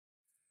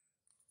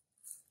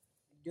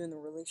Doing the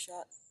release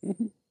shot?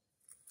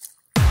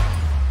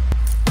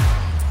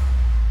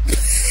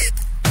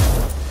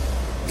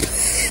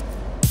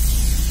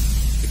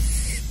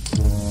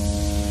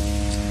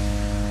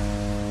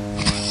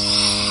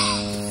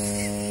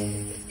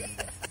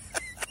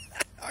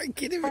 I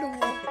can't even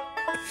walk.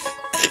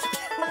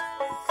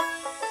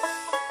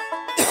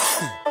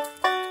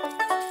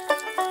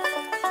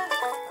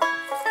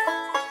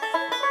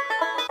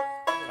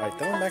 Alright,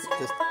 throw him back at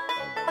this.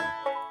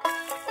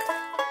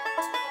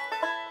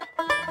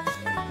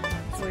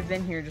 So we've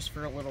been here just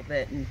for a little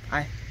bit, and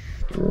I...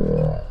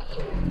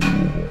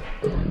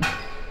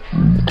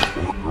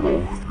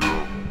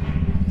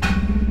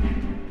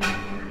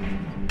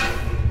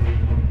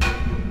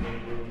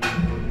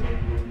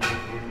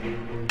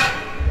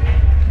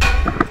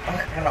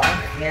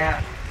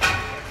 Yeah.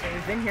 So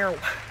we've been here...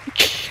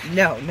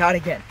 No, not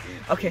again.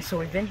 Okay, so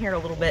we've been here a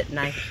little bit, and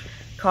I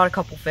caught a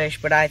couple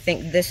fish, but I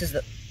think this is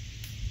the...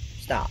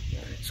 Stop.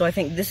 So I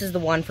think this is the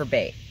one for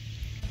bait.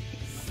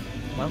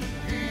 Well,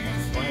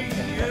 go ahead and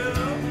finish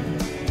up.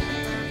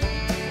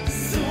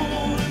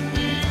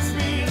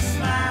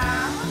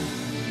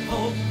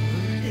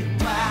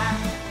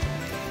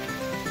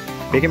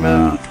 Pick him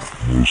up.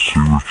 Let's see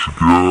what you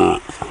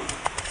got.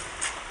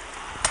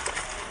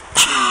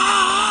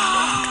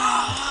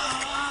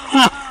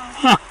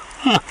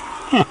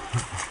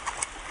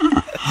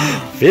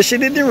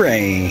 Fishing in the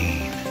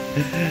rain.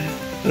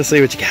 Let's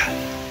see what you got.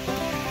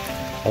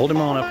 Hold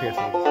him on up here.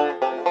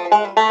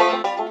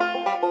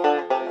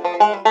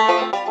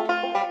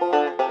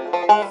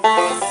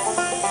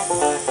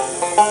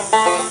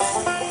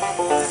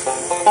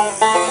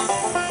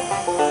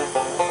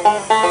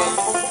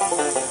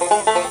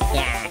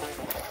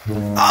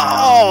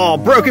 Oh,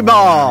 broke him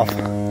off.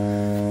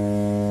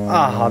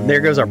 Ah, there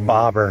goes our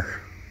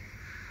bobber.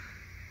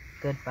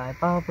 Goodbye,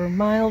 bobber,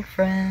 my old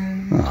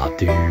friend. Oh,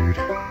 dude.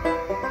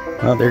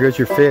 Oh, there goes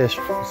your fish.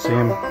 See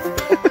him?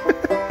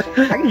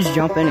 I can just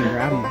jump in and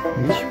grab him.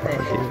 You should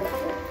probably do it.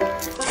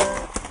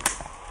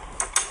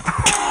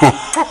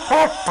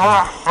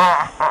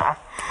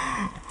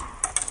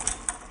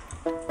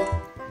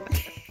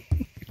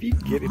 If you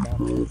can get him out.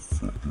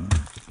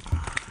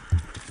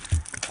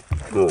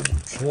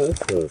 Quick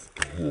release.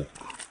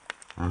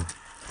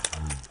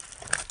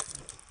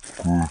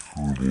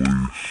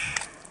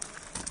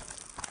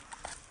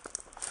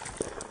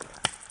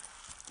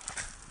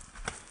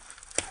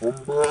 Come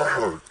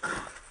back.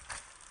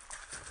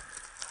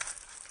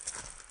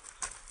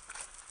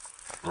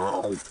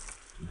 Ow.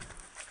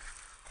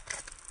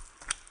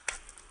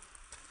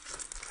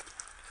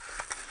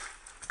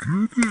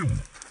 Get him.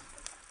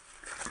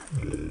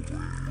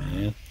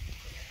 Man.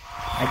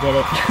 I did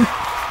it.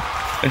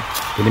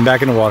 Get him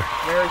back in the water.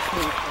 Very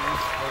sweet.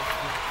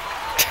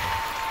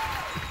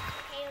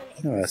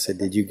 No, I said,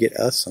 did you get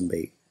us some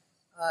bait?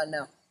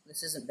 No.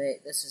 This isn't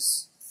bait. This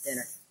is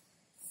dinner.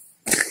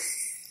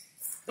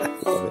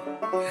 Love it.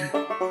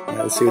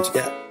 Now let's see what you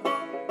got.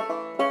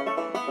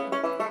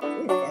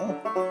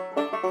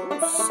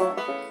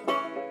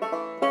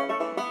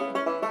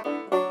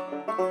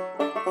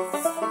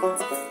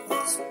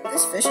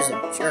 This fish is a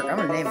jerk. I'm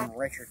gonna name him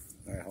Richard.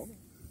 Alright, hold on.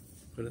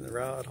 Put it in the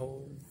rod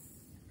hole.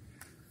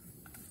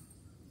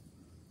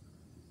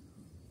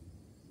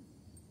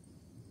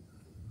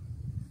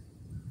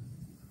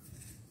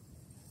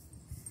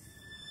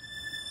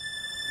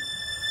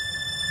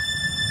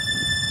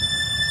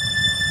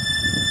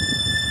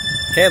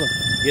 Kaelin,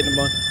 you getting them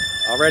on?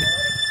 All ready?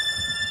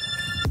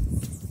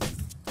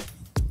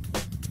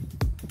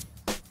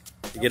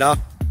 You get off?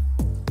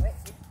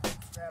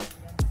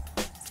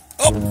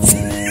 Oh!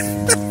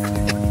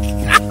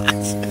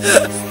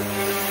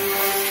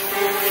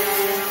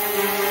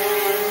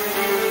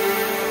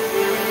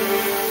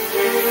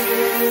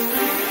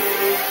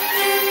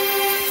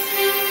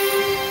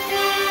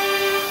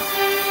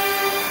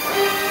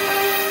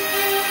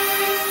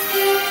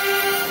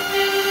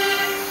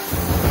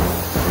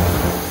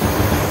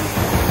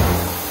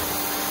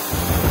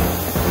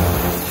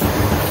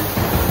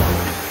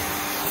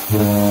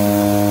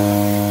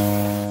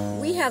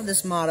 We have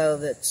this motto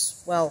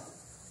that's, well,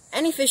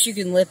 any fish you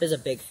can lip is a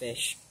big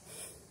fish.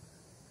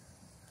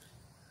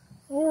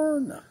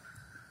 Or no?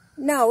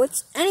 No,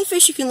 it's any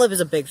fish you can lip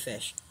is a big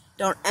fish.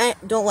 Don't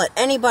let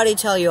anybody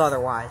tell you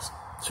otherwise.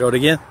 Show it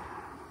again.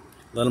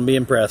 Let them be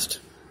impressed.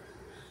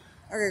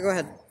 Okay, go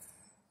ahead.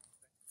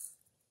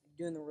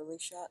 Doing the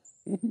release shot?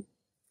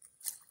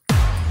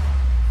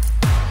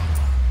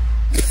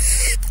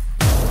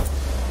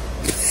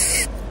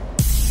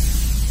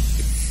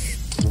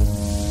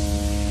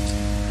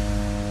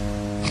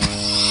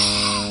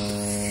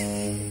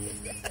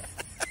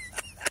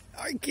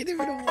 I can't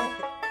even walk.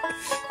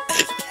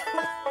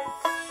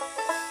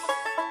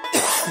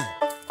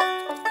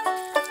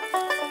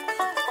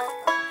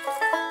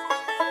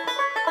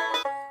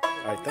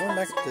 Alright, throw him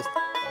back at this.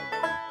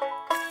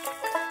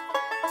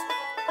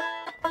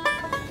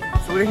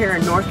 So we're here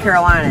in North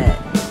Carolina.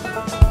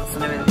 What's the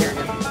name of the pier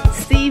again?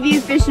 Seaview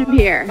Fishing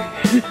Pier.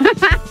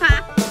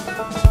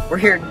 We're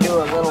here to do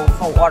a little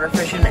saltwater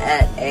fishing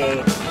at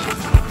a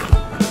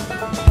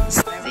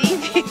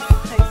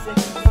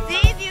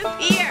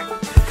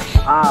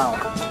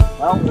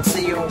So we'll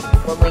see you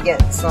when we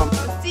get some.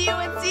 See you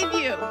in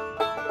Seaview.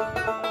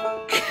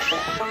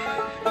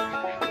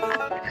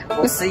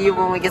 We'll see you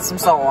when we get some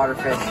saltwater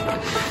fish.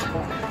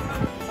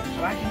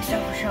 Whacking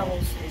stuff with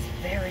shovels is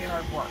very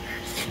hard work.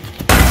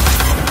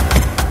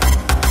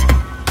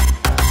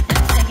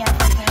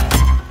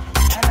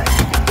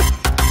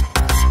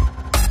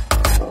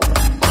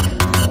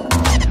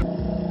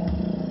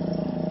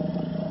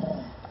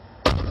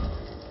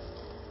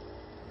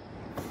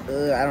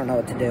 I don't know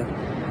what to do.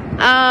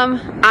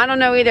 I don't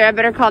know either. I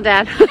better call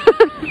Dad. All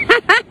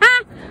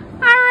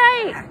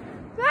right.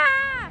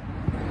 Ah.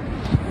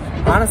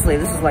 Honestly,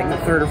 this is like the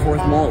 3rd or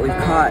 4th mullet we've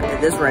caught.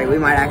 At this rate, we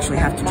might actually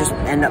have to just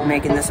end up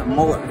making this a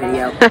mullet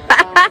video.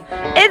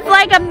 It's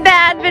like a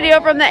bad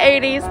video from the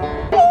 80s.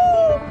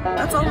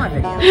 That's all my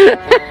videos.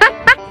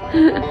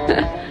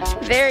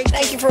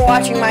 Thank you for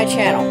watching my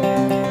channel.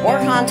 More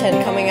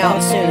content coming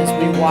out soon as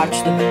we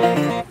watch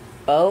the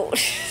boat.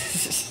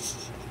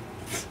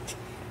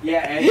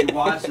 Yeah, and you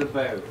watch the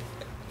boat.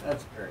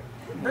 That's great.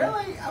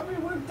 Really? I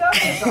mean, we've done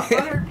this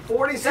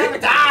 147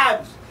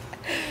 times.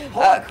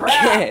 Holy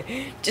crap.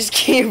 Just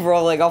keep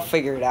rolling. I'll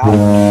figure it out.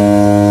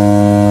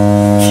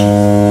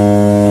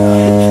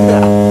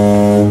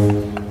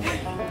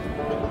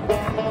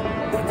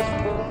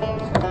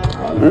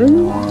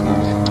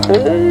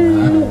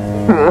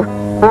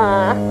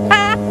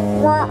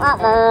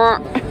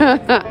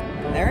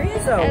 There he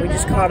is. Oh, we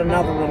just caught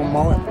another little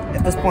mullet.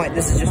 At this point,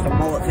 this is just a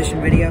mullet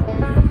fishing video.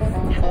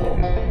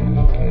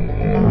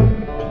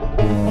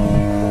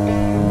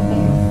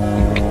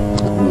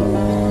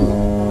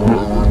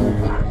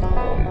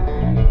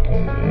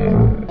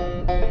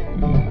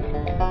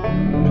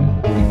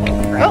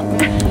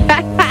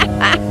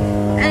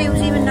 And he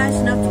was even nice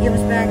enough to give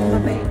us back my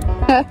bait.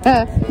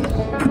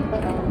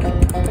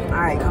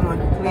 Alright, come on.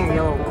 Come here,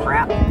 you little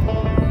crap.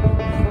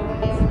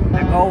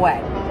 Now go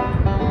away.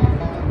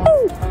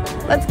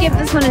 Let's give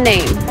this one a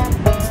name.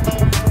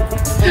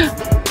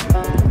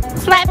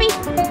 Flappy?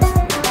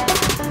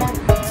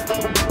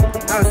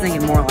 I was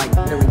thinking more like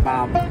Billy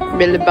Bob.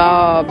 Billy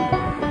Bob.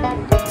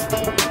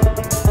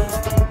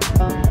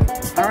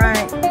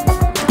 Alright.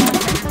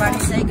 Everybody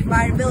say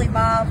goodbye to Billy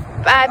Bob.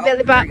 Bye,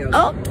 Billy Bob. There he goes.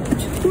 Oh,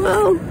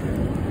 whoa.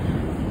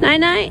 Night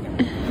night.